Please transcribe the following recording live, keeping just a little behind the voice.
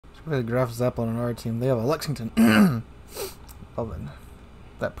We had Graf Zeppelin on our team. They have a Lexington. Oven.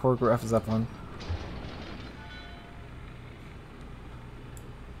 That poor Graf Zeppelin.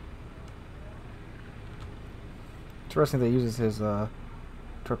 Interesting that he uses his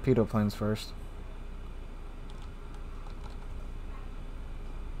torpedo planes first.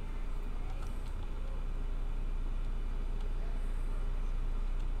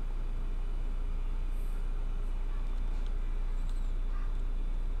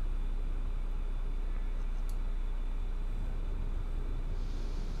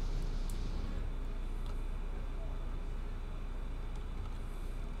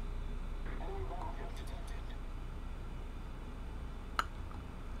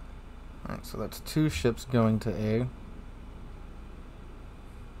 Alright, so that's 2 ships going to A.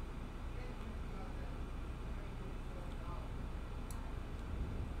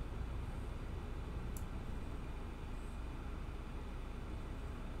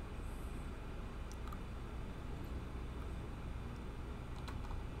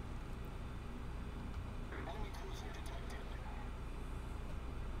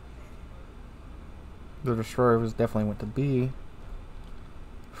 The destroyer was definitely went to B.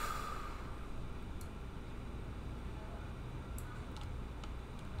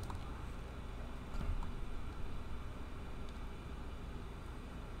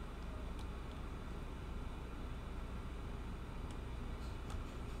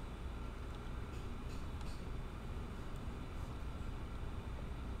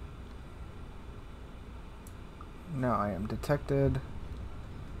 Now I am detected.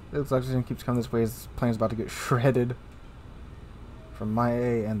 It looks like it keeps coming this way. This plane's about to get shredded from my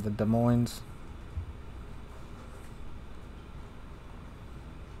A and the Des Moines.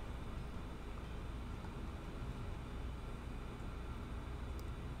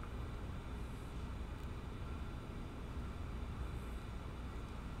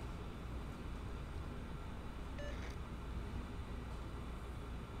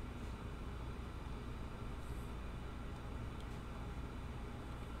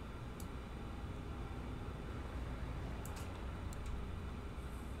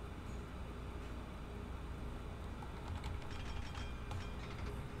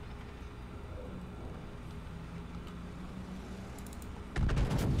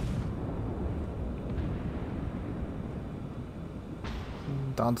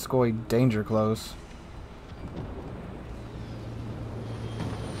 Donskoy danger close.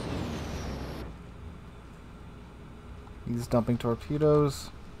 He's dumping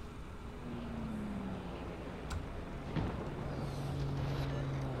torpedoes.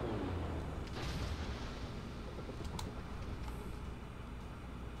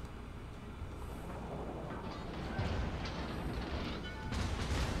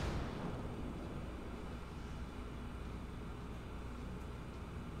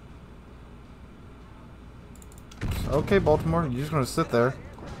 Okay, Baltimore, you're just gonna sit there.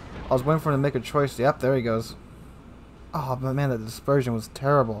 I was waiting for him to make a choice. Yep, there he goes. Oh, but man, that dispersion was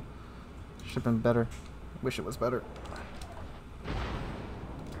terrible. Should have been better. Wish it was better.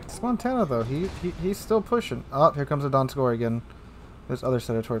 It's Montana, though. He's still pushing. Oh, here comes a Donskoy again. This other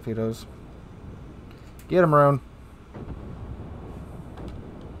set of torpedoes. Get him, Maroon.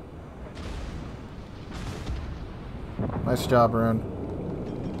 Nice job, Maroon.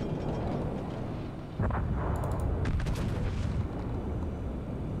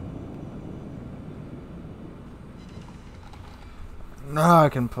 Now I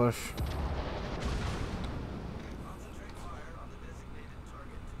can push.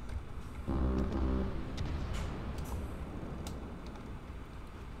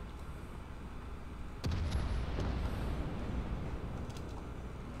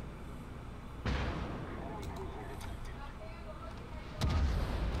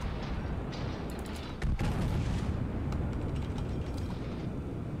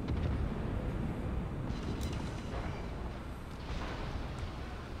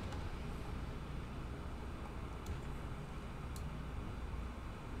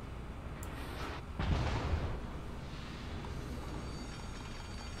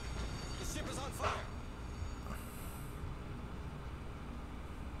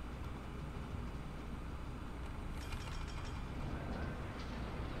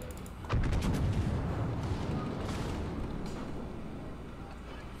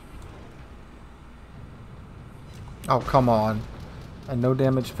 Oh, come on. A no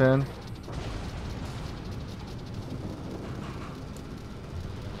damage pin.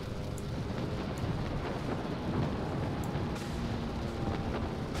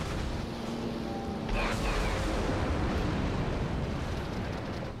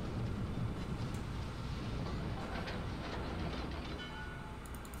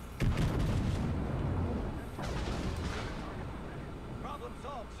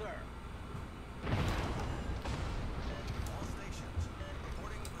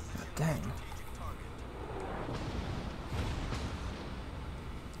 Dang.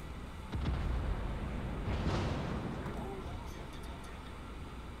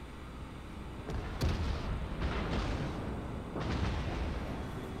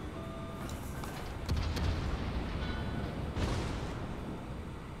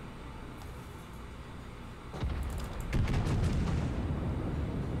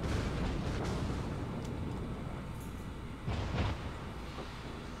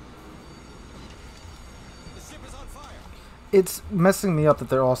 It's messing me up that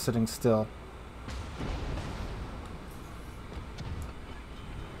they're all sitting still.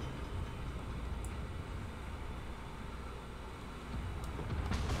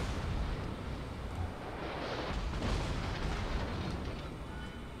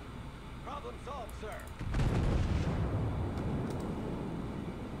 Problem solved, sir.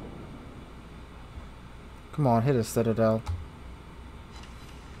 Come on, hit a Citadel.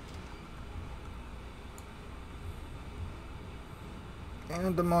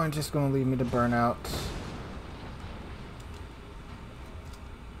 And Des Moines just gonna leave me to burn out.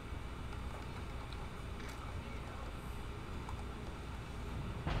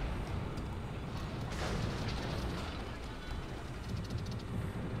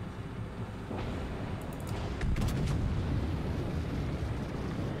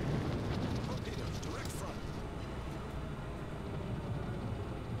 Torpedoes, direct front.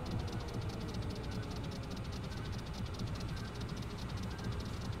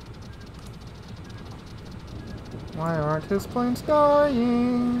 Why aren't his planes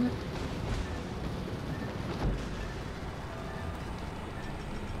dying? All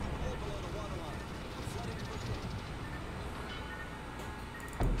below the waterline. Flooding quickly.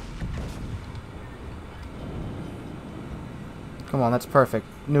 Come on, that's perfect.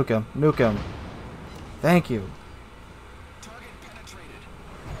 Nuke him. Nuke him. Thank you. Target penetrated.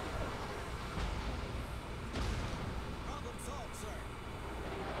 Problem solved, sir.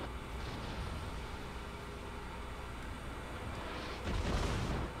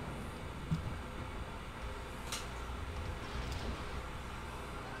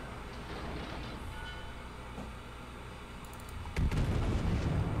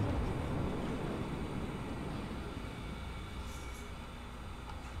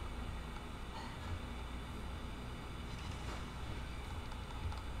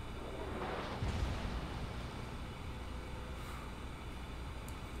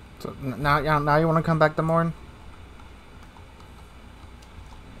 So now you want to come back to Morn?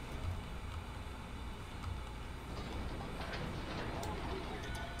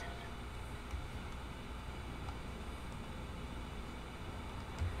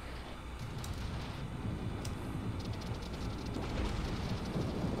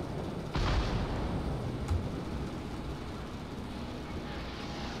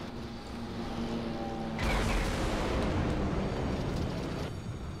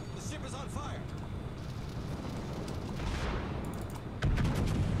 The ship is on fire.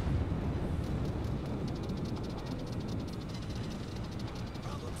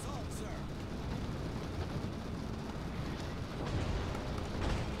 Problem solved, sir.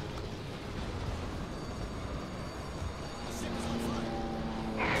 The ship is on fire.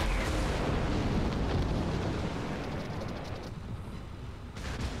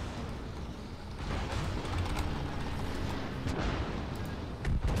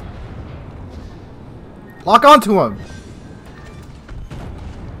 Lock onto him!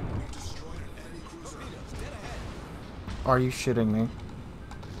 Destroyed an enemy cruiser. Torpedoes, dead ahead. Are you shitting me?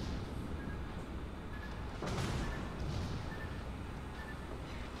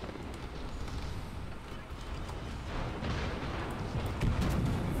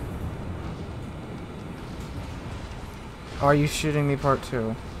 Are you shitting me, part 2?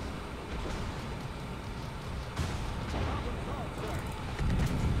 The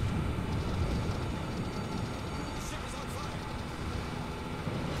ship is on fire.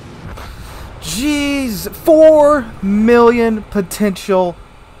 Jeez! 4 million potential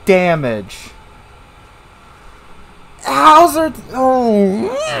damage. How's it?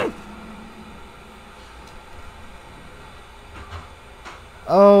 Oh.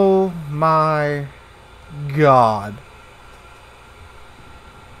 Oh my god.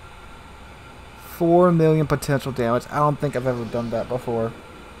 4 million potential damage. I don't think I've ever done that before.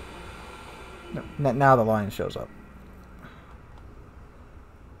 No, now the lion shows up.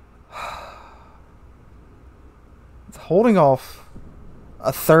 It's holding off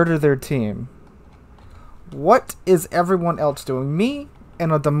a third of their team. What is everyone else doing? Me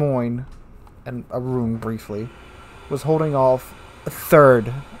and a Des Moines and a Room briefly was holding off a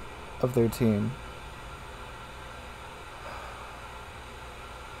third of their team.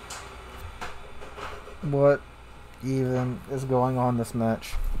 What even is going on this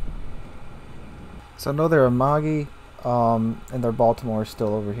match? So I know they're a Magi, and their Baltimore is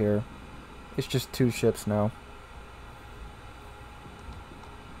still over here. It's just 2 ships now.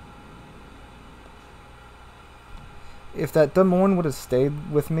 If that Des Moines would have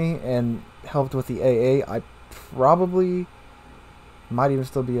stayed with me and helped with the AA, I probably might even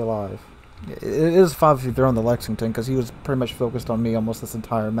still be alive. It is 5 if they're on the Lexington, because he was pretty much focused on me almost this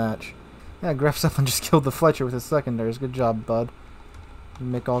entire match. Yeah, Graf Zeppelin just killed the Fletcher with his secondaries. Good job, bud. You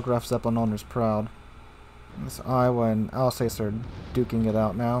make all Graf Zeppelin owners proud. This Iowa and Alsace are duking it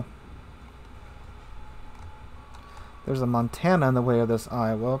out now. There's a Montana in the way of this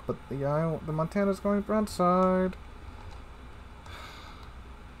Iowa, but the Montana's going broadside.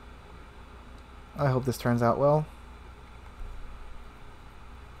 I hope this turns out well.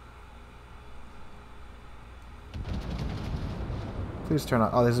 Please turn out.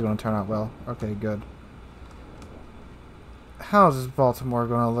 Oh, this is going to turn out well. Okay, good. How is Baltimore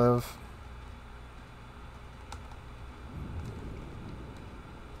going to live?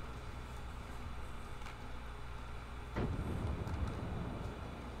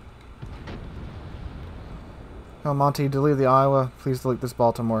 Oh, Monty, delete the Iowa. Please delete this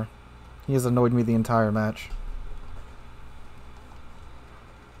Baltimore. He has annoyed me the entire match.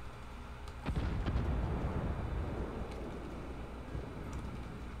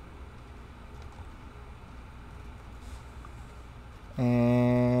 And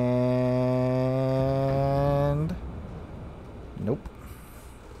nope.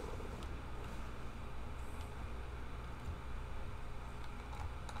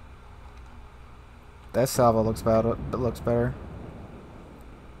 That salvo looks better. It looks better.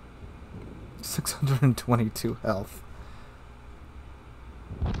 622 health.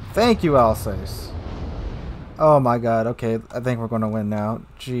 Thank you, Alsace. Oh my god. Okay, I think we're going to win now.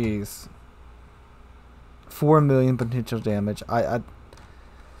 Jeez. 4 million potential damage. I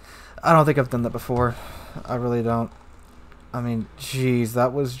don't think I've done that before. I really don't. I mean, jeez,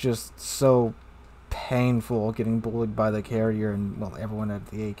 that was just so painful getting bullied by the carrier and, well, everyone at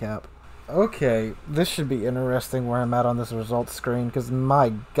the A-cap. Okay, this should be interesting where I'm at on this results screen, because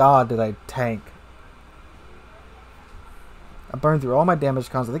my god did I tank. I burned through all my damage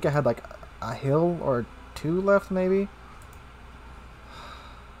cons. I think I had like a hill or 2 left maybe.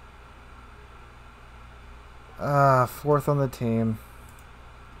 Fourth on the team.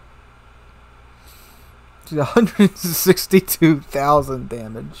 162,000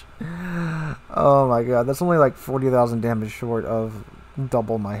 damage. Oh my god, that's only like 40,000 damage short of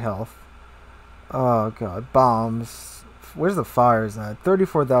double my health. Oh god, bombs. Where's the fires at?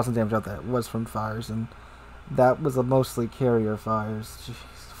 34,000 damage out there was from fires, and that was a mostly carrier fires. Jeez,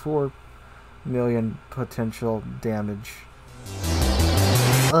 4 million potential damage.